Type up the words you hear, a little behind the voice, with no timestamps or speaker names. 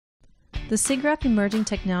The SIGGRAPH Emerging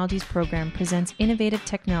Technologies program presents innovative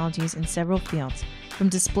technologies in several fields, from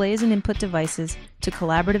displays and input devices to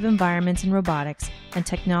collaborative environments in robotics and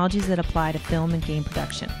technologies that apply to film and game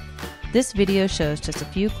production. This video shows just a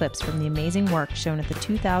few clips from the amazing work shown at the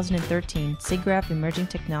 2013 SIGGRAPH Emerging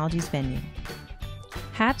Technologies venue.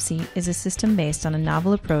 HAPSI is a system based on a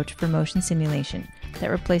novel approach for motion simulation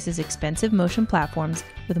that replaces expensive motion platforms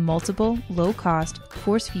with multiple, low-cost,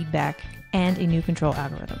 force feedback, and a new control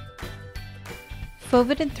algorithm.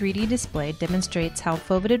 Foveated 3D Display demonstrates how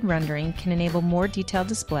foveated rendering can enable more detailed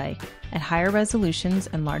display at higher resolutions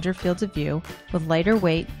and larger fields of view with lighter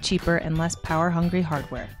weight, cheaper, and less power-hungry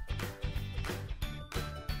hardware.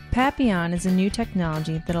 Papillon is a new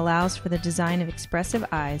technology that allows for the design of expressive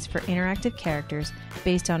eyes for interactive characters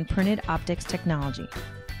based on printed optics technology.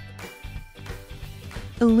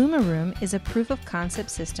 IllumaRoom is a proof-of-concept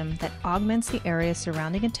system that augments the area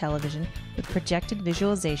surrounding a television with projected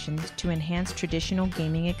visualizations to enhance traditional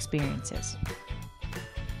gaming experiences.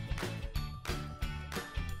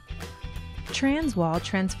 Transwall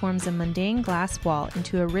transforms a mundane glass wall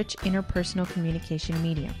into a rich interpersonal communication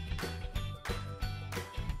medium.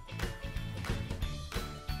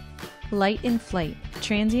 Light in Flight,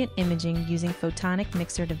 transient imaging using photonic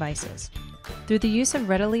mixer devices. Through the use of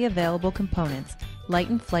readily available components, Light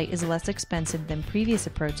in Flight is less expensive than previous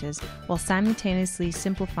approaches while simultaneously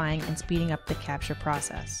simplifying and speeding up the capture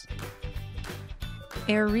process.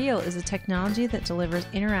 AirReal is a technology that delivers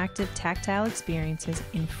interactive tactile experiences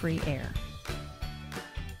in free air.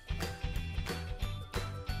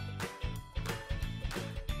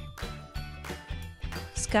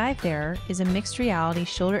 Skyfarer is a mixed reality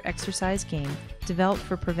shoulder exercise game developed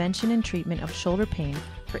for prevention and treatment of shoulder pain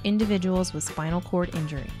for individuals with spinal cord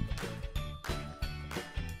injury.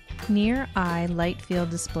 Near Eye Light Field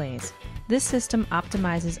Displays. This system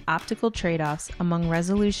optimizes optical trade-offs among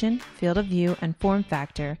resolution, field of view, and form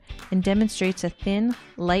factor and demonstrates a thin,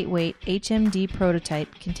 lightweight HMD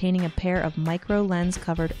prototype containing a pair of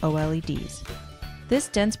micro-lens-covered OLEDs. This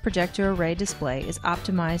dense projector array display is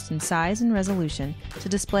optimized in size and resolution to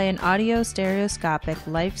display an audio stereoscopic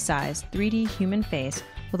life-size 3D human face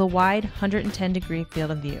with a wide 110-degree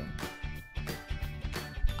field of view.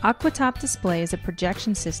 Aquatop Display is a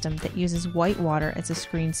projection system that uses white water as a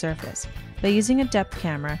screen surface. By using a depth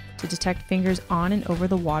camera to detect fingers on and over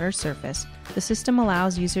the water surface, the system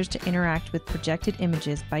allows users to interact with projected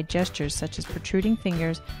images by gestures such as protruding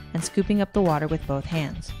fingers and scooping up the water with both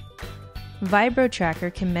hands.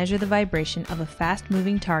 VibroTracker can measure the vibration of a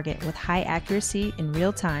fast-moving target with high accuracy in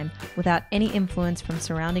real time without any influence from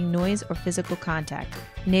surrounding noise or physical contact,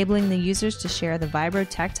 enabling the users to share the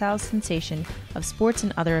vibro-tactile sensation of sports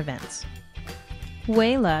and other events.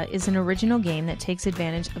 Wayla is an original game that takes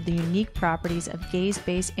advantage of the unique properties of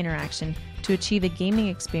gaze-based interaction to achieve a gaming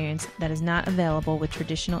experience that is not available with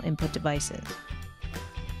traditional input devices.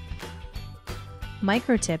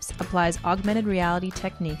 Microtips applies augmented reality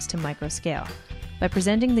techniques to microscale. By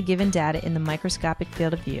presenting the given data in the microscopic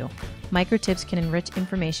field of view, microtips can enrich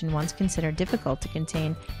information once considered difficult to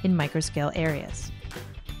contain in microscale areas.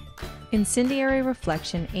 Incendiary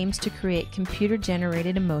Reflection aims to create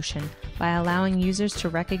computer-generated emotion by allowing users to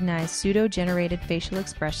recognize pseudo-generated facial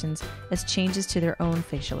expressions as changes to their own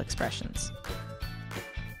facial expressions.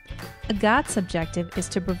 AGOT's objective is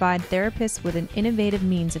to provide therapists with an innovative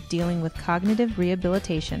means of dealing with cognitive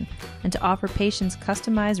rehabilitation and to offer patients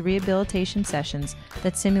customized rehabilitation sessions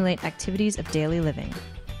that simulate activities of daily living.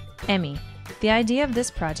 EMI. The idea of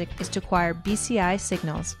this project is to acquire BCI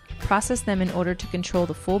signals, process them in order to control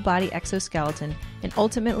the full-body exoskeleton, and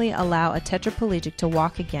ultimately allow a tetraplegic to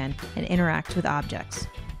walk again and interact with objects.